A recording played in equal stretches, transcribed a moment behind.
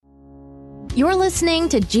You're listening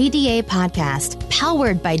to GDA Podcast,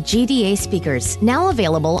 powered by GDA Speakers, now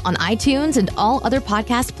available on iTunes and all other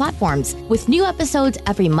podcast platforms, with new episodes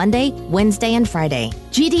every Monday, Wednesday, and Friday.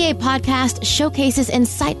 GDA Podcast showcases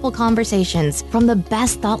insightful conversations from the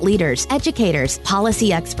best thought leaders, educators,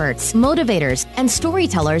 policy experts, motivators, and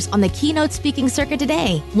storytellers on the keynote speaking circuit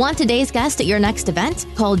today. Want today's guest at your next event?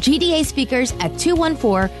 Call GDA Speakers at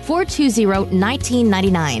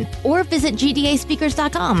 214-420-1999 or visit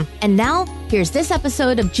gdaspeakers.com. And now, here's this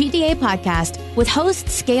episode of GDA Podcast with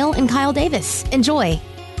hosts Scale and Kyle Davis. Enjoy.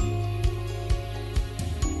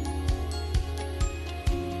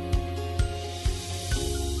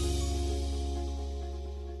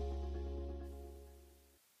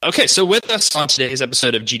 Okay, so with us on today's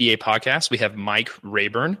episode of GDA Podcast, we have Mike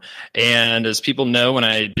Rayburn. And as people know, when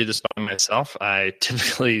I do this by myself, I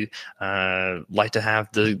typically like to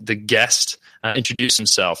have the guest introduce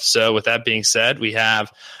himself. So with that being said, we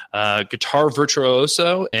have guitar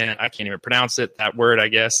virtuoso, and I can't even pronounce that word, I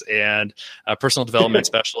guess, and personal development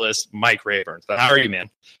specialist, Mike Rayburn. So how are you, man?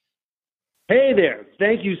 Hey there.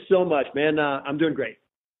 Thank you so much, man. I'm doing great.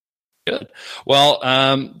 Good. Well,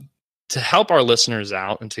 to help our listeners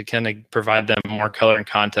out and to kind of provide them more color and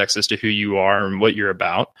context as to who you are and what you're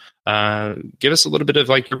about, give us a little bit of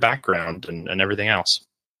like your background and everything else.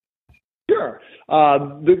 Sure.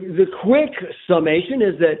 The quick summation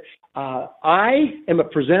is that I am a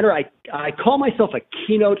presenter. I call myself a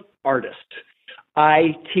keynote artist.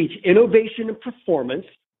 I teach innovation and performance,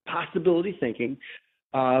 possibility thinking,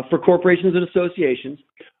 for corporations and associations.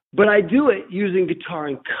 But I do it using guitar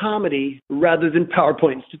and comedy rather than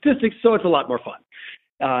PowerPoint and statistics, so it's a lot more fun.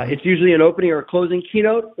 It's usually an opening or a closing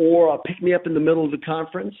keynote or a pick-me-up in the middle of the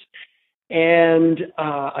conference. And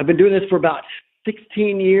I've been doing this for about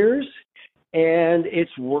 16 years, and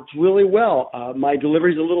it's worked really well. My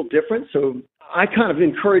delivery is a little different, so I kind of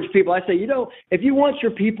encourage people. I say, if you want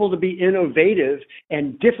your people to be innovative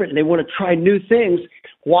and different and they want to try new things,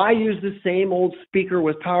 why use the same old speaker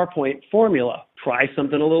with PowerPoint formula? Try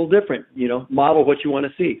something a little different, model what you want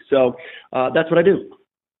to see. So that's what I do.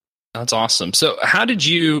 That's awesome. So how did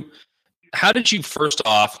you first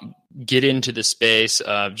off get into the space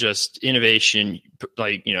of just innovation,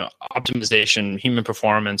 like, optimization, human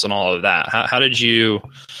performance, and all of that? How did you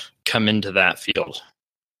come into that field?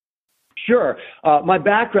 Sure. My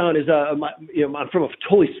background is, I'm from a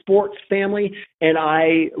totally sports family, and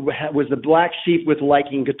I was the black sheep with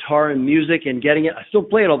liking guitar and music and getting it. I still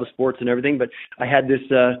played all the sports and everything, but I had this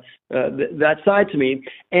that side to me.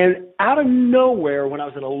 And out of nowhere, when I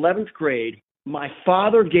was in 11th grade, my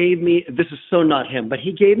father gave me, this is so not him, but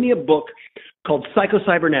he gave me a book called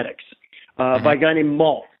Psycho-Cybernetics by a guy named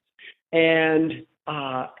Maltz. And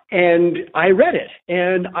I read it,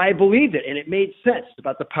 and I believed it, and it made sense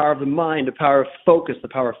about the power of the mind, the power of focus, the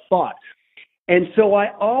power of thought. And so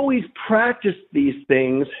I always practiced these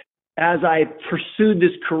things as I pursued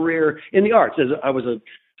this career in the arts. As I was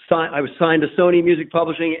signed to Sony Music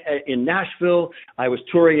Publishing in Nashville. I was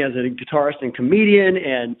touring as a guitarist and comedian,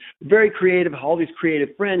 and very creative, all these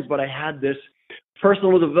creative friends, but I had this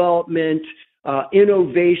personal development,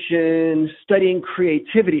 innovation, studying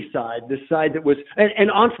creativity side, this side that was,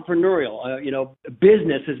 and entrepreneurial,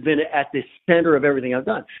 business has been at the center of everything I've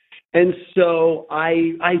done. And so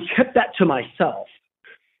I kept that to myself.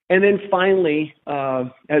 And then finally,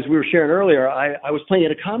 as we were sharing earlier, I was playing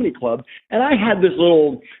at a comedy club, and I had this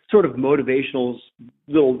little sort of motivational,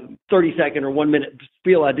 little 30-second or 1-minute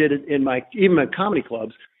spiel I did in my comedy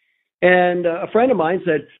clubs. And a friend of mine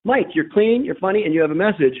said, "Mike, you're clean, you're funny, and you have a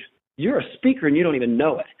message. You're a speaker and you don't even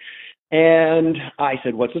know it." And I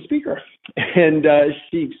said, "What's a speaker?" And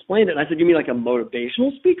she explained it. And I said, "You mean like a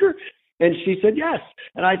motivational speaker?" And she said, "Yes."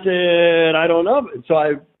 And I said, "I don't know."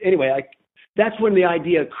 So that's when the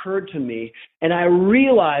idea occurred to me. And I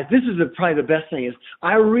realized, this is probably the best thing, is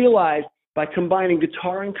I realized by combining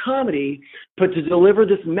guitar and comedy, but to deliver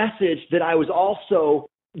this message that I was also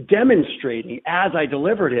demonstrating as I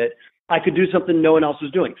delivered it, I could do something no one else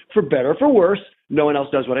was doing. For better or for worse, no one else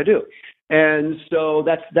does what I do. And so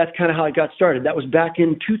that's kind of how I got started. That was back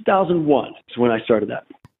in 2001 is when I started that.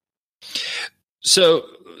 So,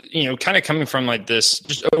 kind of coming from like this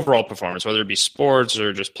just overall performance, whether it be sports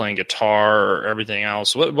or just playing guitar or everything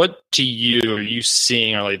else, what to you are you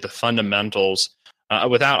seeing are like the fundamentals,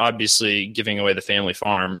 without obviously giving away the family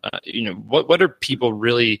farm? What are people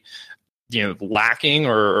really lacking,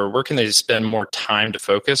 or where can they spend more time to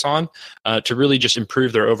focus on to really just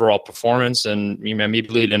improve their overall performance and maybe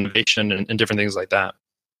lead innovation and different things like that?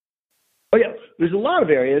 Oh yeah, there's a lot of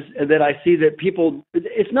areas that I see that people,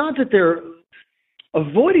 it's not that they're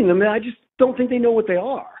avoiding them, I just don't think they know what they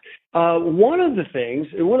are. One of the things,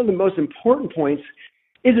 and one of the most important points,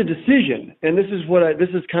 is a decision. And this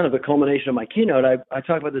is kind of the culmination of my keynote. I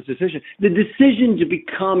talk about this decision. The decision to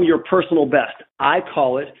become your personal best. I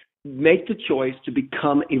call it make the choice to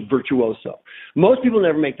become a virtuoso. Most people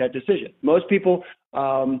never make that decision. Most people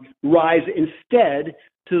rise instead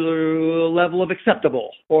to the level of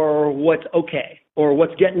acceptable, or what's okay, or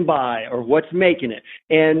what's getting by, or what's making it,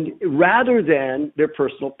 and rather than their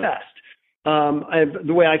personal best.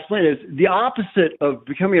 The way I explain it is the opposite of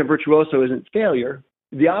becoming a virtuoso isn't failure.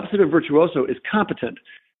 The opposite of virtuoso is competent.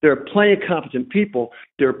 There are plenty of competent people.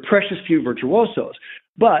 There are precious few virtuosos.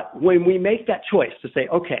 But when we make that choice to say,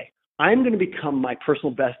 okay, I'm going to become my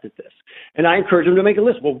personal best at this, and I encourage them to make a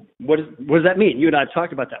list. Well, what does that mean? You and I have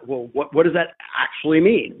talked about that. Well, what does that actually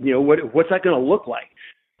mean? What's that going to look like?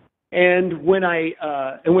 And when they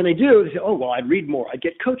do, they say, oh, well, I'd read more. I'd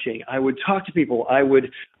get coaching. I would talk to people. I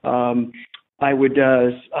would practice.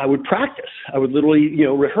 I would literally,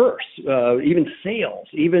 rehearse, even sales,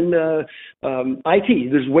 even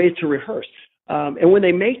IT. There's ways to rehearse. And when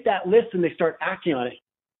they make that list and they start acting on it,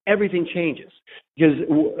 everything changes. Because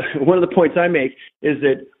one of the points I make is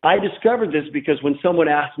that I discovered this because when someone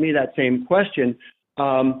asked me that same question,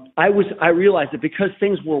 I realized that because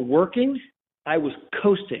things were working, I was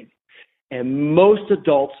coasting. And most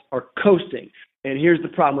adults are coasting. And here's the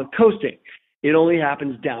problem with coasting. It only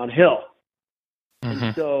happens downhill. Mm-hmm.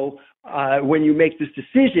 And so when you make this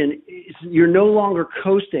decision, you're no longer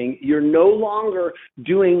coasting. You're no longer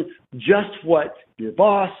doing just what your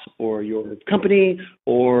boss or your company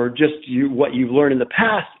or just what you've learned in the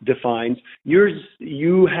past defines.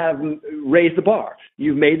 You have raised the bar.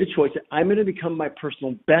 You've made the choice that I'm going to become my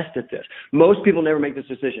personal best at this. Most people never make this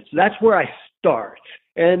decision. So that's where I start.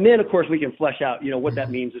 And then, of course, we can flesh out, what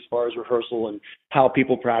that means as far as rehearsal and how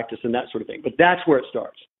people practice and that sort of thing. But that's where it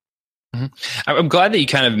starts. Mm-hmm. I'm glad that you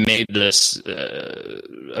kind of made this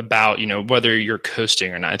about, whether you're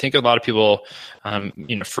coasting or not. I think a lot of people,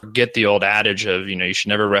 forget the old adage of, you should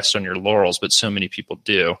never rest on your laurels, but so many people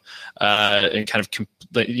do. And kind of,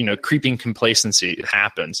 creeping complacency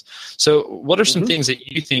happens. So what are some things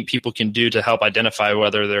that you think people can do to help identify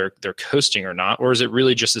whether they're coasting or not? Or is it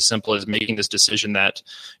really just as simple as making this decision that,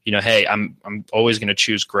 hey, I'm always going to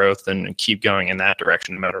choose growth and keep going in that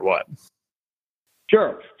direction no matter what?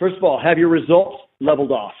 Sure. First of all, have your results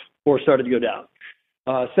leveled off or started to go down?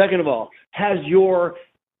 Second of all, has your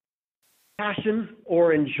passion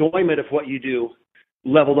or enjoyment of what you do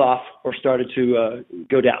leveled off or started to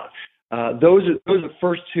go down? Those are the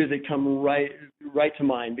first two that come right to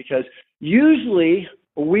mind, because usually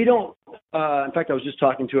we don't. In fact, I was just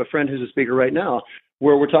talking to a friend who's a speaker right now,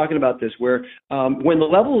 where we're talking about this, where when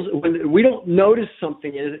we don't notice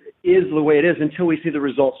something is the way it is until we see the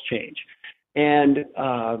results change. And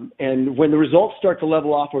when the results start to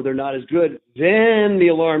level off or they're not as good, then the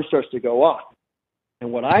alarm starts to go off.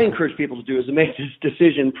 And what I encourage people to do is to make this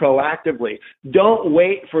decision proactively. Don't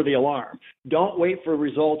wait for the alarm. Don't wait for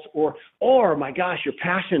results or my gosh, your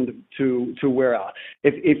passion to wear out.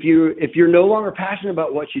 If you're no longer passionate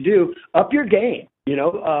about what you do, up your game.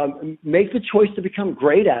 Make the choice to become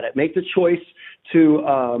great at it. Make the choice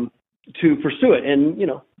to pursue it. And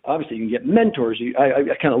obviously, you can get mentors.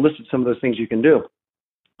 I kind of listed some of those things you can do.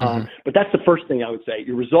 But that's the first thing I would say,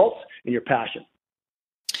 your results and your passion.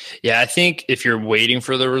 Yeah, I think if you're waiting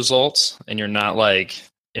for the results and you're not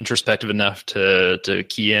introspective enough to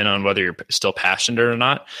key in on whether you're still passionate or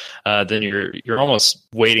not, then you're almost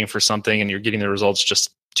waiting for something and you're getting the results just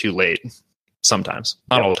too late sometimes.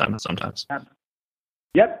 Not all the time, but sometimes.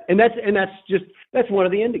 Yep, and that's one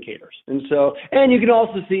of the indicators. And you can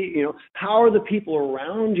also see, how are the people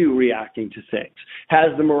around you reacting to things? Has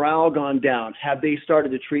the morale gone down? Have they started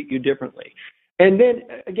to treat you differently? And then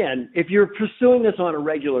again, if you're pursuing this on a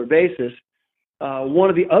regular basis, one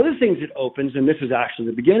of the other things it opens, and this is actually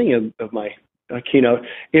the beginning of my keynote,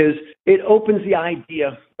 is it opens the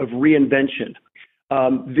idea of reinvention.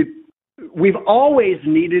 We've always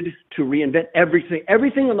needed to reinvent everything.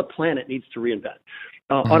 Everything on the planet needs to reinvent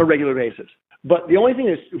on a regular basis. But the only thing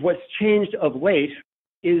is, what's changed of late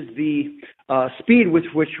is the speed with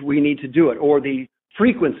which we need to do it, or the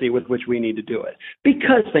frequency with which we need to do it,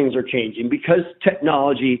 because things are changing, because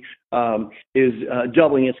technology is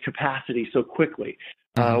doubling its capacity so quickly.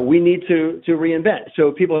 We need to reinvent.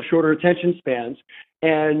 So people have shorter attention spans,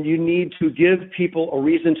 and you need to give people a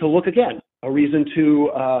reason to look again, a reason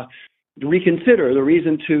to reconsider, the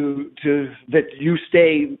reason to that you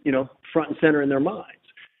stay, front and center in their minds.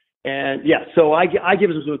 And so I give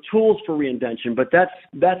them some tools for reinvention, but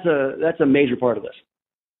that's a major part of this.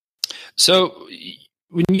 So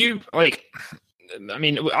when you I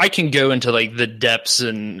mean, I can go into like the depths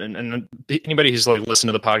and anybody who's like listened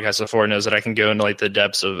to the podcast before knows that I can go into like the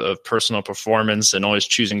depths of personal performance and always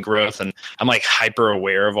choosing growth. And I'm like hyper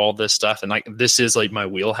aware of all this stuff. And like, this is like my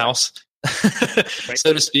wheelhouse,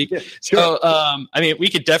 so to speak. Yeah, sure. So, I mean, we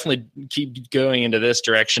could definitely keep going into this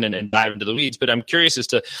direction and dive into the weeds, but I'm curious as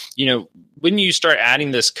to, when you start adding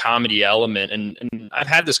this comedy element, and I've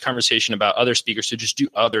had this conversation about other speakers who just do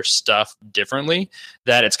other stuff differently,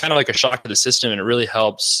 that it's kind of like a shock to the system, and it really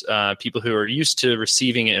helps people who are used to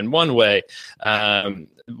receiving it in one way.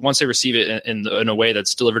 Once they receive it in a way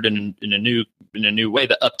that's delivered in a new way,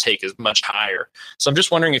 the uptake is much higher. So I'm just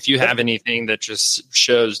wondering if you have anything that just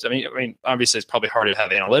shows. I mean, obviously it's probably hard to have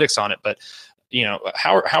analytics on it, but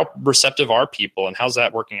how receptive are people, and how's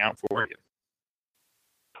that working out for you?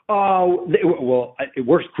 Well, it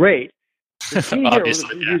works great.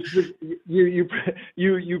 Obviously,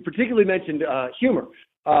 you particularly mentioned humor.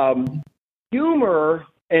 Humor,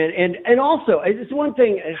 and also it's one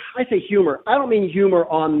thing. I say humor. I don't mean humor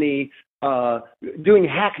on the doing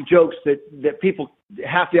hack jokes that people,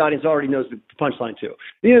 half the audience already knows the punchline to.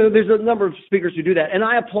 There's a number of speakers who do that, and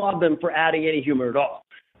I applaud them for adding any humor at all.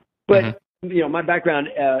 But my background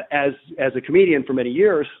as a comedian for many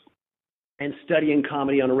years, and studying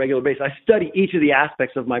comedy on a regular basis. I study each of the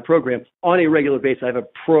aspects of my program on a regular basis. I have a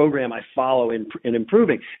program I follow in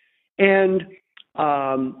improving. And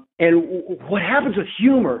what happens with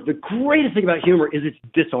humor, the greatest thing about humor is it's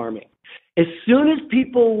disarming. As soon as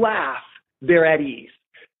people laugh, they're at ease.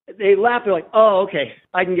 They laugh, they're like, oh, okay,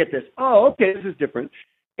 I can get this. Oh, okay, this is different.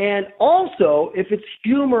 And also, if it's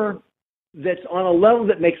humor that's on a level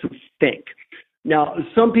that makes them think. Now,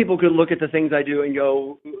 some people could look at the things I do and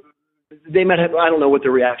go, they might have, I don't know what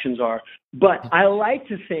their reactions are, but I like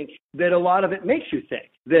to think that a lot of it makes you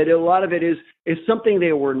think, that a lot of it is something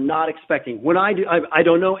they were not expecting. When I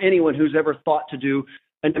don't know anyone who's ever thought to do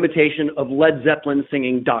an imitation of Led Zeppelin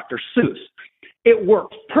singing Dr. Seuss. It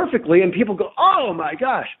works perfectly, and people go, oh my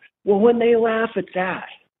gosh. Well, when they laugh at that,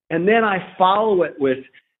 and then I follow it with,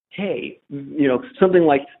 hey, something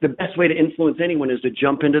like the best way to influence anyone is to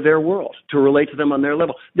jump into their world, to relate to them on their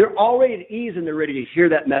level. They're already at ease, and they're ready to hear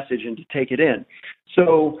that message and to take it in.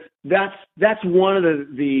 So that's one of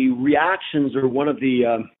the reactions, or one of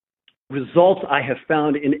the results I have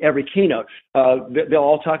found in every keynote. They'll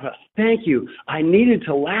all talk about, thank you, I needed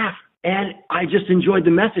to laugh, and I just enjoyed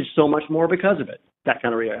the message so much more because of it. That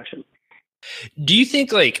kind of reaction. Do you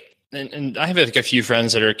think and I have like a few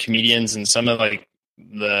friends that are comedians, and some of like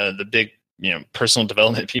the big, personal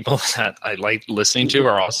development people that I like listening to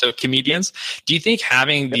are also comedians. Do you think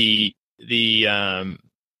having the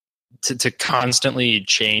to constantly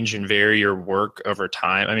change and vary your work over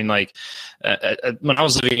time? I mean, like when I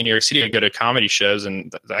was living in New York City, I'd go to comedy shows,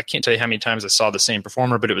 and I can't tell you how many times I saw the same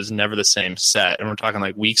performer, but it was never the same set. And we're talking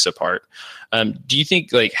like weeks apart. Do you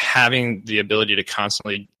think like having the ability to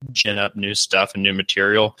constantly gin up new stuff and new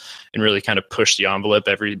material and really kind of push the envelope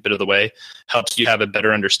every bit of the way helps you have a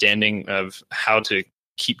better understanding of how to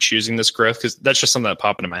keep choosing this growth? Because that's just something that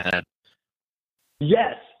popped into my head.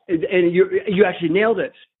 Yes. And you actually nailed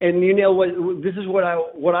it. And you nailed this is what I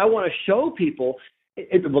want to show people.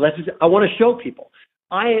 I want to show people.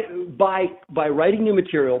 By writing new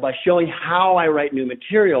material, by showing how I write new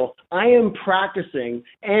material, I am practicing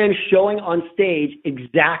and showing on stage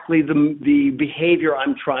exactly the behavior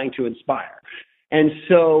I'm trying to inspire. And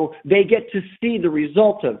so they get to see the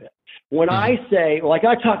result of it. When I say, like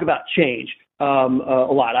I talk about change, a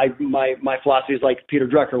lot. My philosophy is like Peter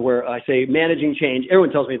Drucker, where I say managing change.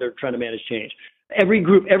 Everyone tells me they're trying to manage change. Every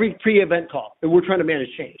group, every pre-event call, we're trying to manage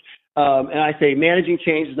change. And I say managing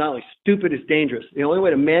change is not only stupid, it's dangerous. The only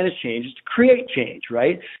way to manage change is to create change,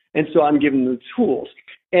 right? And so I'm giving them the tools.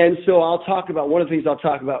 And so one of the things I'll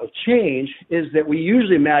talk about with change is that we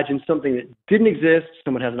usually imagine something that didn't exist.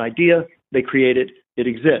 Someone has an idea, they create it, it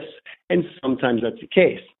exists. And sometimes that's the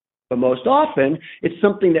case. But most often, it's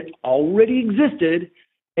something that already existed,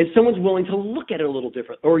 and someone's willing to look at it a little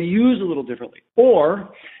different or use a little differently, or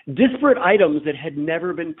disparate items that had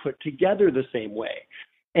never been put together the same way.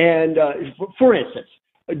 And for instance,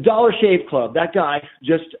 Dollar Shave Club, that guy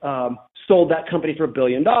just sold that company for $1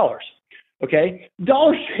 billion. Okay?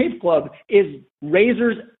 Dollar Shave Club is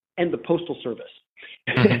razors and the Postal Service.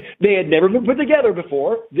 They had never been put together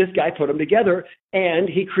before. This guy put them together, and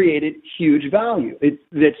he created huge value.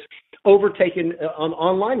 That's overtaken on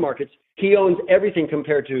online markets. He owns everything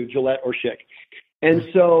compared to Gillette or Schick. And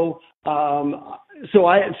so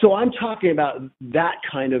I'm talking about that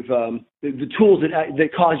kind of the tools that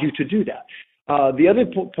cause you to do that. The other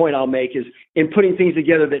point I'll make is in putting things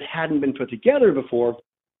together that hadn't been put together before,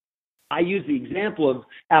 I use the example of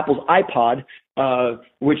Apple's iPod,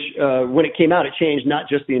 which when it came out, it changed not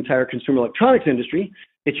just the entire consumer electronics industry,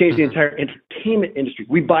 it changed the entire entertainment industry.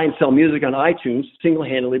 We buy and sell music on iTunes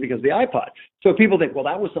single-handedly because of the iPod. So people think, well,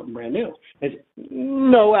 that was something brand new.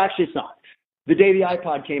 No, actually it's not. The day the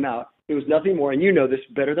iPod came out, it was nothing more, and you know this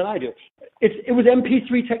better than I do. It was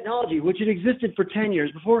MP3 technology, which had existed for 10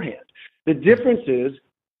 years beforehand. The difference is,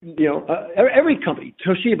 every company,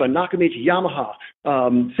 Toshiba, Nakamichi, Yamaha,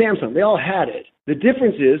 Samsung, they all had it. The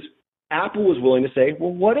difference is Apple was willing to say,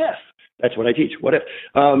 well, what if? That's what I teach. What if?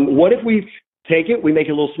 What if we take it, we make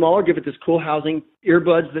it a little smaller, give it this cool housing,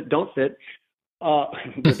 earbuds that don't fit.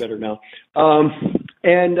 They're better now.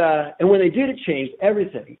 And when they did, it changed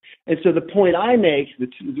everything. And so the point I make,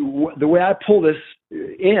 the way I pull this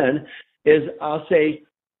in is I'll say,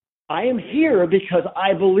 I am here because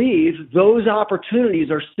I believe those opportunities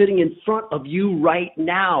are sitting in front of you right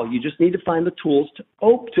now. You just need to find the tools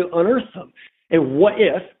to unearth them. And what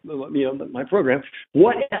if, my program,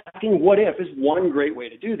 asking what if is one great way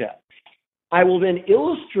to do that. I will then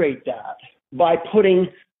illustrate that by putting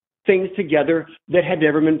things together that had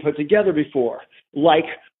never been put together before, like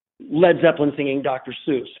Led Zeppelin singing Dr.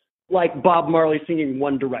 Seuss, like Bob Marley singing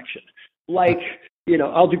One Direction, like,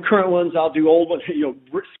 I'll do current ones, I'll do old ones,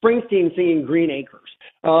 Springsteen singing Green Acres,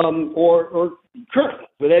 or current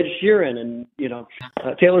with Ed Sheeran and,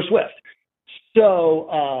 Taylor Swift.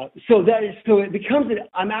 So it becomes that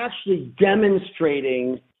I'm actually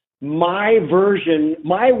demonstrating my version,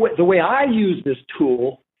 the way I use this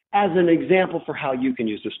tool as an example for how you can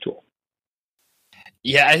use this tool.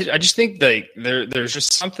 Yeah, I just think there's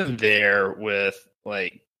just something there with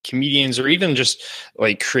like comedians or even just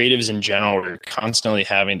like creatives in general are constantly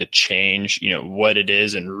having to change, what it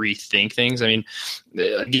is and rethink things. I mean,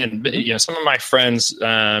 again, some of my friends,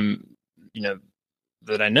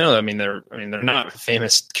 that I know, they're not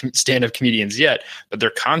famous stand-up comedians yet, but they're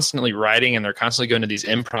constantly writing and they're constantly going to these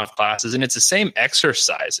improv classes, and it's the same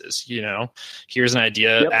exercises. Here's an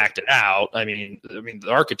idea, act it out. The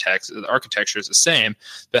architecture is the same,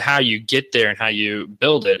 but how you get there and how you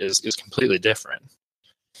build it is completely different.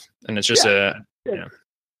 And it's just and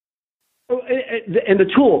the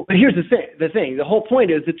tool, but here's the thing, the whole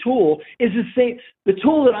point is the tool is the same. The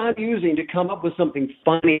tool that I'm using to come up with something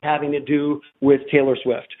funny having to do with Taylor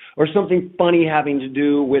Swift or something funny having to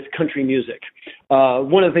do with country music.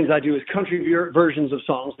 One of the things I do is country versions of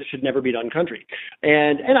songs that should never be done country.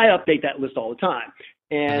 And I update that list all the time.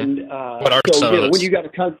 And what are some of those? When you got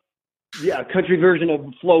a country version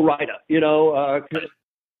of Flo Rida,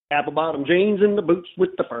 apple bottom jeans and the boots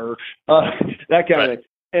with the fur, that kind of thing.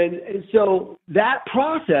 And so that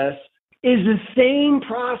process is the same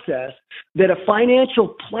process that a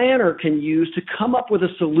financial planner can use to come up with a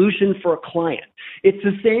solution for a client. It's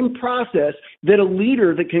the same process that a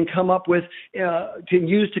leader that can come up with, can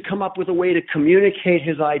use to come up with a way to communicate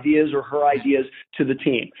his ideas or her ideas to the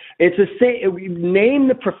team. It's the same. Name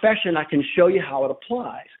the profession, I can show you how it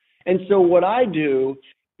applies. And so what I do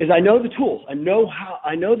is I know the tools. I know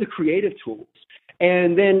the creative tools.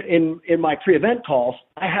 And then in my pre-event calls,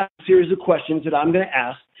 I have a series of questions that I'm going to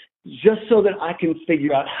ask just so that I can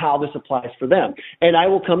figure out how this applies for them. And I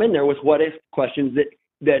will come in there with what-if questions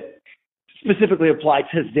that specifically apply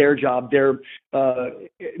to their job, their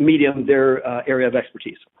medium, their area of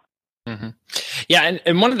expertise. Mm-hmm. Yeah,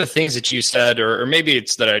 and one of the things that you said, or maybe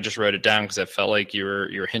it's that I just wrote it down because I felt like you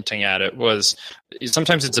were hinting at it, was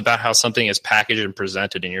sometimes it's about how something is packaged and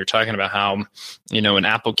presented. And you're talking about how, when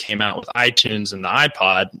Apple came out with iTunes and the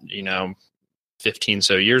iPod, 15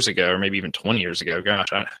 so years ago, or maybe even 20 years ago, gosh,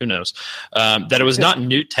 who knows, that it was not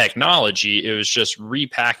new technology. It was just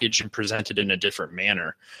repackaged and presented in a different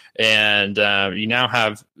manner. And you now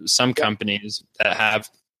have some companies that have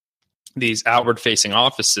these outward facing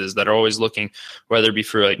offices that are always looking, whether it be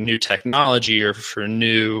for like new technology or for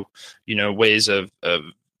new, ways of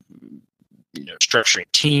structuring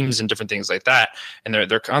teams and different things like that. And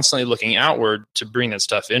they're constantly looking outward to bring that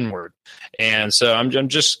stuff inward. And so I'm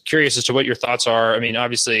just curious as to what your thoughts are. I mean,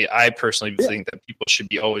 obviously I personally think that people should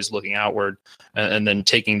be always looking outward and then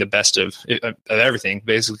taking the best of everything,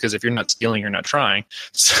 basically, because if you're not stealing, you're not trying.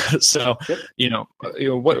 So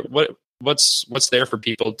what's there for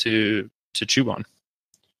people to chew on?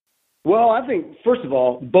 Well, I think, first of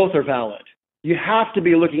all, both are valid. You have to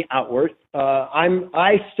be looking outward.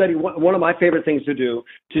 I study, one of my favorite things to do,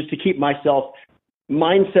 just to keep myself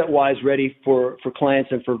mindset-wise ready for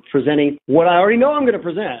clients and for presenting what I already know I'm going to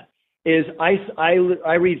present, is I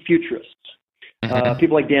read futurists,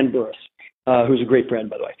 people like Dan Burrus. who's a great friend,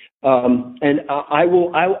 by the way.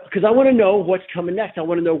 Because I want to know what's coming next. I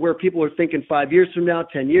want to know where people are thinking 5 years from now,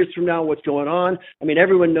 10 years from now, what's going on. I mean,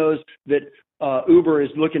 everyone knows that Uber is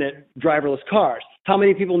looking at driverless cars. How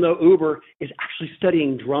many people know Uber is actually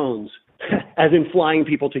studying drones, as in flying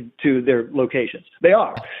people to their locations? They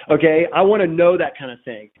are. Okay, I want to know that kind of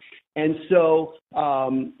thing. And so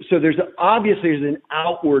there's an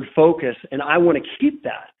outward focus, and I want to keep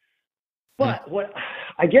that. But what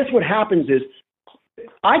happens is,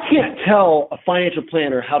 I can't tell a financial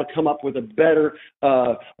planner how to come up with a better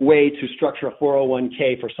way to structure a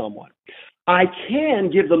 401k for someone. I can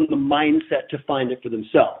give them the mindset to find it for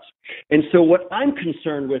themselves. And so what I'm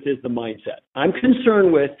concerned with is the mindset. I'm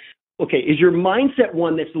concerned with, okay, is your mindset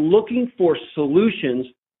one that's looking for solutions,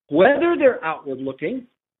 whether they're outward looking,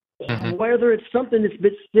 or whether it's something that's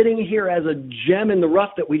been sitting here as a gem in the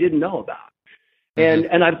rough that we didn't know about?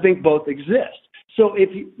 And I think both exist. So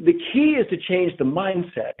the key is to change the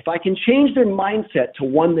mindset. If I can change their mindset to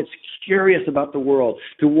one that's curious about the world,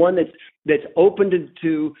 to one that's open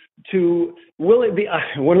to will it be?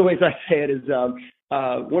 One of the ways I say it is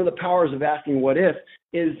one of the powers of asking what if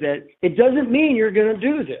is that it doesn't mean you're going to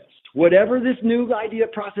do this. Whatever this new idea,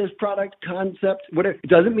 process, product, concept, whatever, it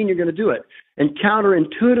doesn't mean you're going to do it. And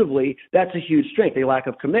counterintuitively, that's a huge strength, a lack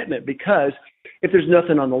of commitment, because if there's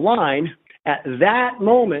nothing on the line, at that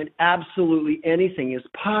moment, absolutely anything is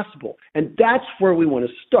possible. And that's where we want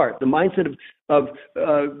to start, the mindset of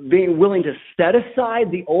being willing to set aside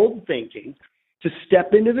the old thinking, to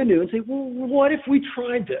step into the new and say, well, what if we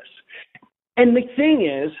tried this? And the thing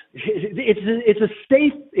is, it's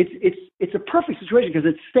a perfect situation because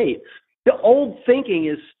it's safe. The old thinking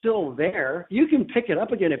is still there. You can pick it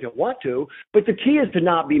up again if you want to, but the key is to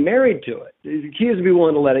not be married to it. The key is to be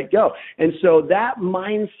willing to let it go. And so that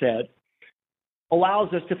mindset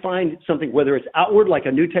allows us to find something, whether it's outward, like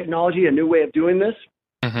a new technology, a new way of doing this,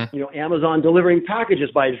 Amazon delivering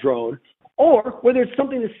packages by drone, or whether it's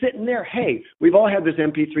something that's sitting there. Hey, we've all had this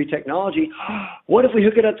MP3 technology. What if we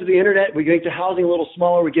hook it up to the internet? We make the housing a little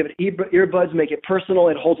smaller. We give it earbuds, make it personal.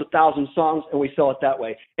 It holds 1,000 songs, and we sell it that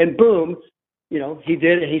way. And boom, he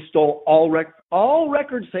did it. He stole all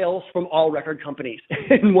record sales from all record companies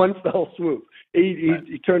in one fell swoop.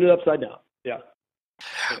 He turned it upside down. Yeah.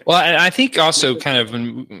 Well, I think also kind of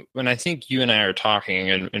when I think you and I are talking,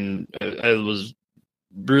 and I was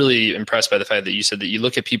really impressed by the fact that you said that you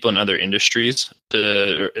look at people in other industries,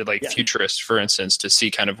 futurists, for instance, to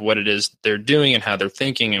see kind of what it is they're doing and how they're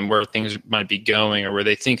thinking and where things might be going or where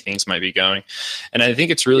they think things might be going. And I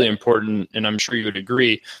think it's really important, and I'm sure you would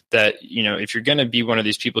agree, that if you're going to be one of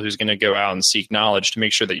these people who's going to go out and seek knowledge, to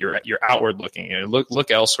make sure that you're outward looking,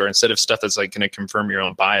 look elsewhere instead of stuff that's like going to confirm your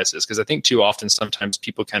own biases. Because I think too often sometimes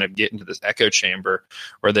people kind of get into this echo chamber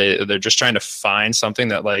where they're just trying to find something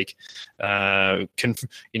that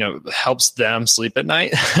helps them sleep at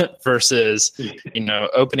night versus,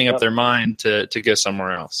 opening up their mind to go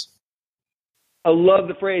somewhere else. I love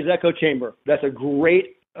the phrase echo chamber. That's a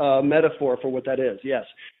great metaphor for what that is. Yes.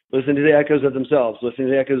 Listen to the echoes of themselves, listen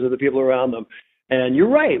to the echoes of the people around them. And you're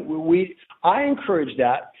right. I encourage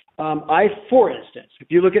that. For instance, if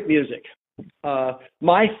you look at music,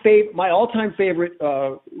 my all-time favorite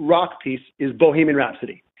rock piece is Bohemian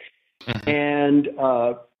Rhapsody. And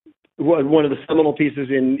one of the seminal pieces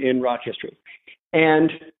in rock history.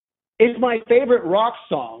 And it's my favorite rock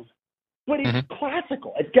song, but it's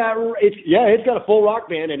classical. It's got a full rock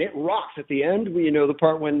band, and it rocks at the end. The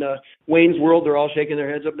part when Wayne's World, they're all shaking their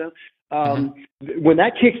heads up now. When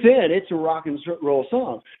that kicks in, it's a rock and roll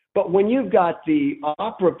song. But when you've got the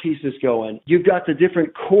opera pieces going, you've got the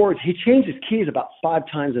different chords. He changes keys about 5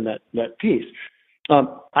 times in that piece.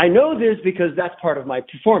 I know this because that's part of my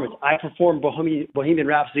performance. I perform Bohemian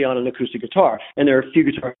Rhapsody on an acoustic guitar, and there are a few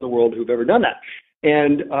guitarists in the world who've ever done that.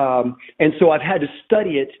 And so I've had to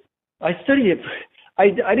study it. I studied it. I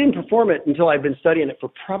didn't perform it until I'd been studying it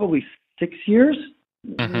for probably 6 years,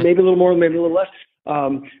 maybe a little more, maybe a little less,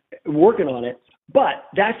 working on it. But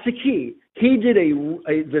that's the key. He did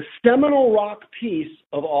the seminal rock piece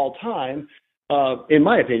of all time, in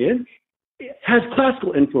my opinion, has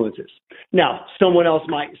classical influences. Now, someone else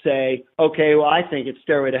might say, okay, well, I think it's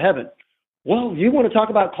Stairway to Heaven. Well, you want to talk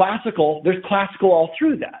about classical, there's classical all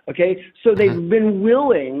through that, okay? So they've been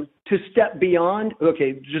willing to step beyond,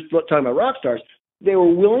 just talking about rock stars, they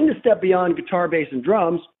were willing to step beyond guitar, bass, and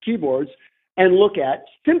drums, keyboards, and look at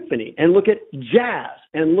symphony, and look at jazz,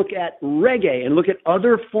 and look at reggae, and look at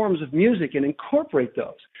other forms of music and incorporate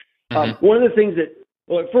those. One of the things that,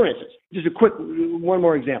 for instance, just one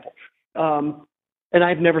more example. And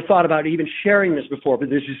I've never thought about even sharing this before, but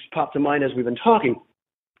this just popped to mind as we've been talking.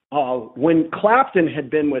 When Clapton had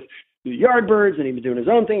been with the Yardbirds, and he'd been doing his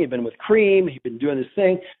own thing. He'd been with Cream. He'd been doing this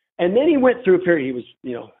thing. And then he went through a period, he was,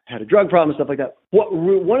 had a drug problem and stuff like that.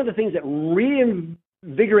 One of the things that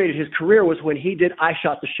reinvigorated his career was when he did I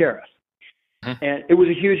Shot the Sheriff. And it was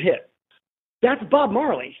a huge hit. That's Bob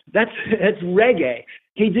Marley. That's reggae.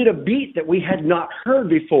 He did a beat that we had not heard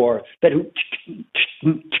before. That's a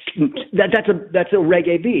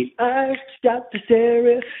reggae beat. I shot the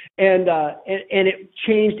sheriff, and it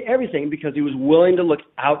changed everything because he was willing to look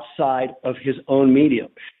outside of his own medium.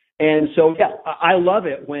 And so, yeah, I love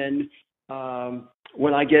it when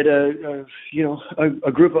I get a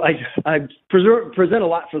group of, I present a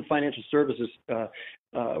lot for the financial services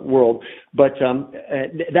world, but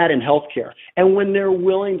that in healthcare. And when they're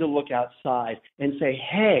willing to look outside and say,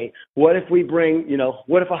 hey, what if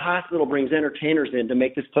a hospital brings entertainers in to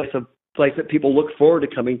make this place a place that people look forward to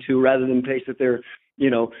coming to rather than a place that they're,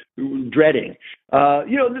 dreading.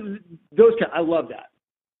 Those kind, I love that.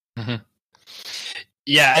 Mm-hmm.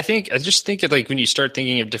 Yeah, I just think like when you start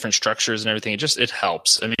thinking of different structures and everything, it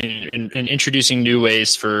helps. I mean, in introducing new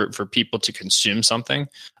ways for people to consume something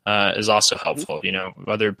is also helpful.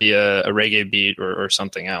 Whether it be a reggae beat or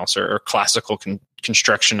something else, or classical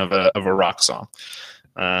construction of a rock song,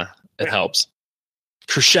 it helps.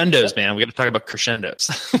 Crescendos, man, we got to talk about crescendos.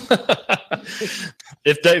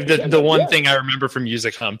 If the one thing I remember from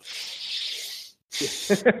Music Hum.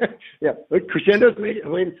 Yeah, crescendos. I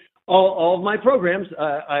mean, all of my programs,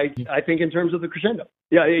 I think in terms of the crescendo.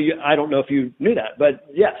 Yeah, I don't know if you knew that, but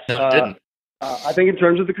yes, didn't. I think in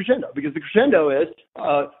terms of the crescendo, because the crescendo is,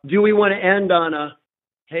 do we want to end on a,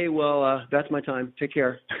 hey, well, that's my time, take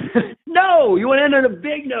care. No, you want to end on a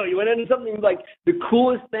big note. You want to end on something like the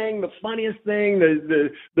coolest thing, the funniest thing,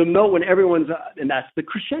 the note when everyone's, and that's the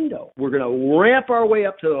crescendo. We're going to ramp our way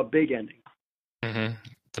up to a big ending. Mm-hmm.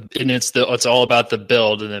 And it's all about the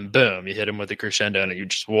build, and then boom, you hit them with the crescendo, and you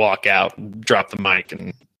just walk out, drop the mic,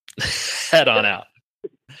 and head on out.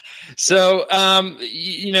 So,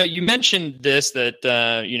 you mentioned this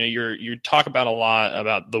that you talk about a lot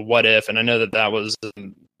about the what if, and I know that was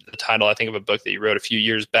the title, I think, of a book that you wrote a few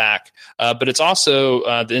years back. But it's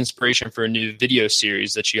also the inspiration for a new video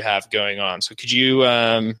series that you have going on. So, could you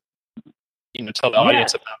tell the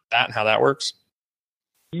audience about that and how that works?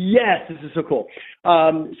 Yes, this is so cool.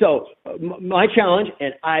 So my challenge,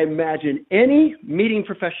 and I imagine any meeting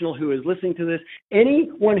professional who is listening to this,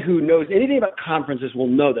 anyone who knows anything about conferences will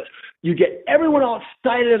know this. You get everyone all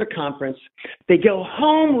excited at a conference. They go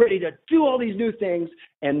home ready to do all these new things,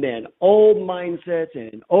 and then old mindsets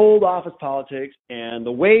and old office politics and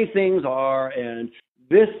the way things are and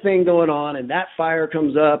this thing going on and that fire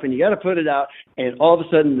comes up and you got to put it out, and all of a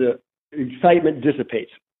sudden the excitement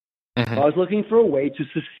dissipates. Mm-hmm. I was looking for a way to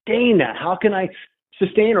sustain that. How can I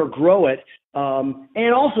sustain or grow it,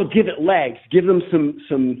 and also give it legs, give them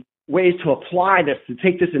some ways to apply this, to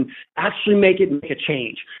take this and actually make a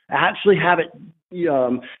change, actually have it,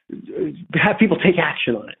 have people take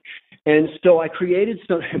action on it. And so I created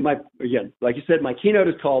like you said, my keynote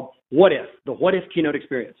is called What If, the What If Keynote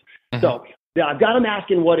Experience. Mm-hmm. So I've got them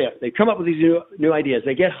asking what if. They come up with these new ideas.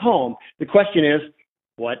 They get home. The question is,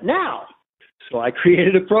 what now? So I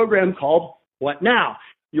created a program called What Now?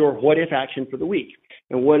 Your what if action for the week.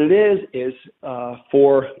 And what it is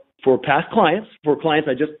for past clients, for clients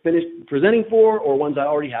I just finished presenting for, or ones I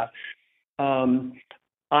already have,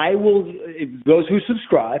 I will, those who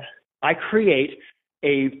subscribe, I create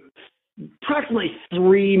approximately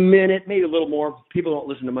 3-minute, maybe a little more. People don't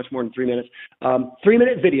listen to much more than 3 minutes.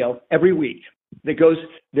 3-minute video every week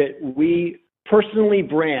that we personally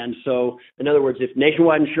brand. So in other words, if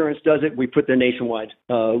Nationwide Insurance does it, we put their Nationwide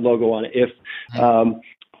logo on it. If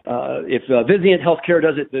Vizient Healthcare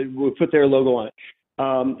does it, we'll put their logo on it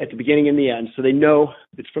at the beginning and the end, so they know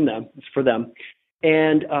it's from them. It's for them.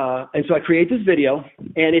 And so I create this video,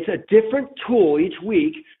 and it's a different tool each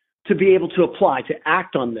week to be able to apply, to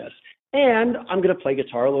act on this. And I'm going to play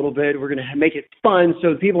guitar a little bit. We're going to make it fun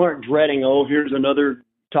so people aren't dreading, oh, here's another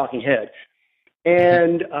talking head.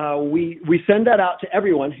 And we send that out to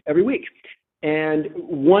everyone every week. And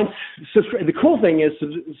the cool thing is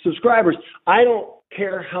subscribers, I don't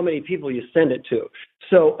care how many people you send it to.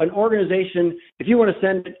 So an organization, if you want to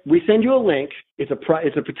send it, we send you a link. It's a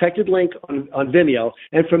protected link on Vimeo.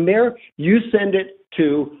 And from there, you send it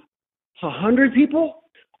to 100 people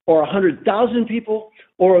or 100,000 people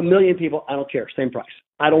or 1 million people. I don't care. Same price.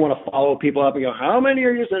 I don't want to follow people up and go, how many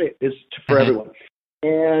are you sending? It's for everyone.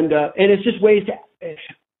 And it's just ways to,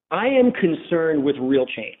 I am concerned with real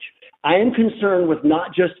change. I am concerned with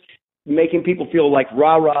not just making people feel like,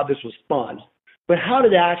 rah, this was fun, but how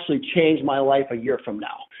did it actually change my life a year from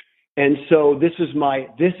now? And so this is my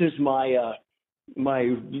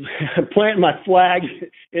planting my flag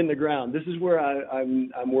in the ground. This is where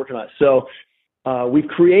I'm working on it. So we've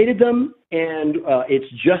created them, and it's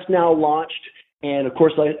just now launched. And of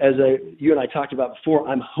course, you and I talked about before,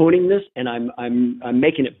 I'm honing this, and I'm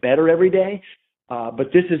making it better every day.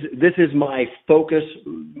 But this is my focus,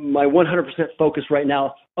 my 100% focus right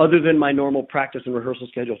now, other than my normal practice and rehearsal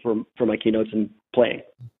schedule for my keynotes and playing.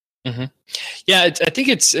 Mm-hmm. Yeah, I think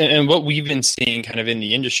it's, and what we've been seeing kind of in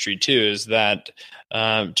the industry too, is that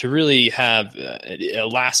to really have a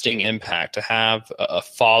lasting impact, to have a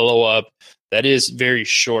follow-up that is very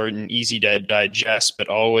short and easy to digest, but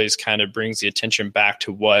always kind of brings the attention back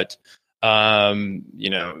to what, what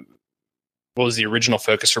was the original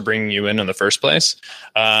focus for bringing you in the first place.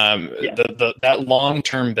 That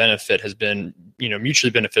long-term benefit has been,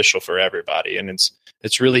 mutually beneficial for everybody. And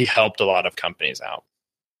it's really helped a lot of companies out.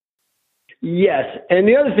 Yes. And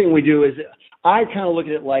the other thing we do is I kind of look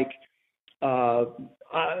at it like, I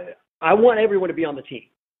want everyone to be on the team.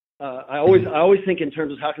 I always think in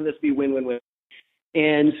terms of how can this be win-win-win.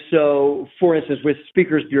 And so, for instance, with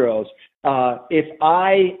speakers bureaus, if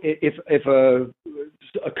a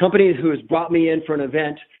company who has brought me in for an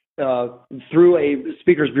event through a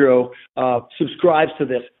speakers bureau subscribes to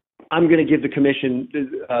this, I'm going to give the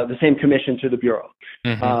same commission to the bureau.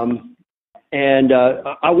 Mm-hmm. And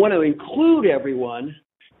I want to include everyone,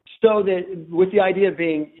 so that with the idea of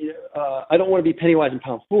being, I don't want to be penny wise and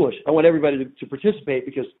pound foolish. I want everybody to participate,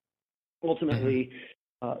 because ultimately,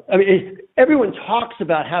 everyone talks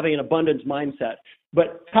about having an abundance mindset,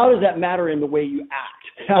 but how does that matter in the way you act?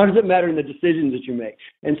 How does it matter in the decisions that you make?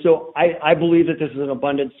 And so I believe that this is an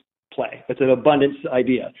abundance play. It's an abundance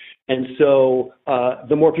idea. And so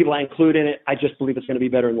the more people I include in it, I just believe it's going to be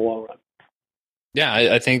better in the long run. Yeah,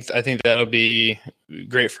 I think that'll be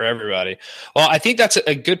great for everybody. Well, I think that's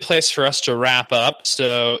a good place for us to wrap up.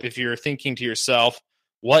 So if you're thinking to yourself,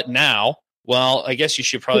 what now? Well, I guess you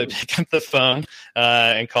should probably pick up the phone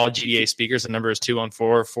and call GDA Speakers. The number is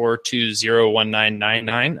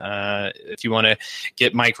 214-420-1999. If you want to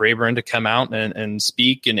get Mike Rayburn to come out and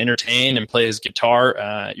speak and entertain and play his guitar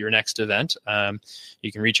at your next event,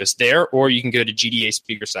 you can reach us there, or you can go to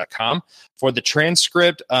gdaspeakers.com. For the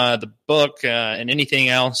transcript, the book, and anything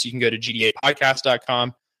else, you can go to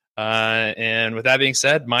gdapodcast.com. And with that being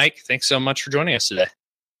said, Mike, thanks so much for joining us today.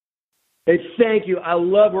 Hey, thank you. I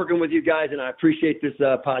love working with you guys, and I appreciate this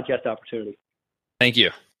podcast opportunity. Thank you.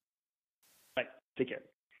 All right. Take care.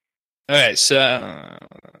 All right. So...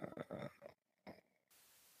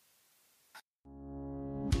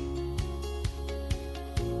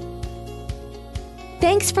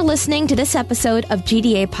 Thanks for listening to this episode of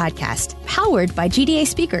GDA Podcast, powered by GDA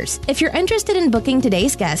Speakers. If you're interested in booking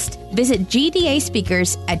today's guest, visit GDA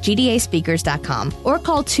Speakers at gdaspeakers.com or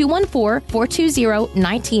call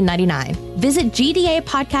 214-420-1999. Visit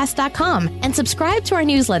gdapodcast.com and subscribe to our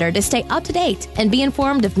newsletter to stay up to date and be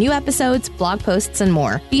informed of new episodes, blog posts, and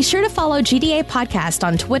more. Be sure to follow GDA Podcast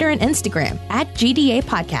on Twitter and Instagram at GDA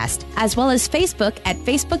Podcast, as well as Facebook at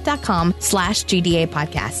facebook.com/GDA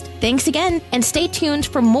Podcast. Thanks again, and stay tuned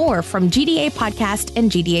for more from GDA Podcast and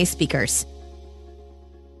GDA Speakers.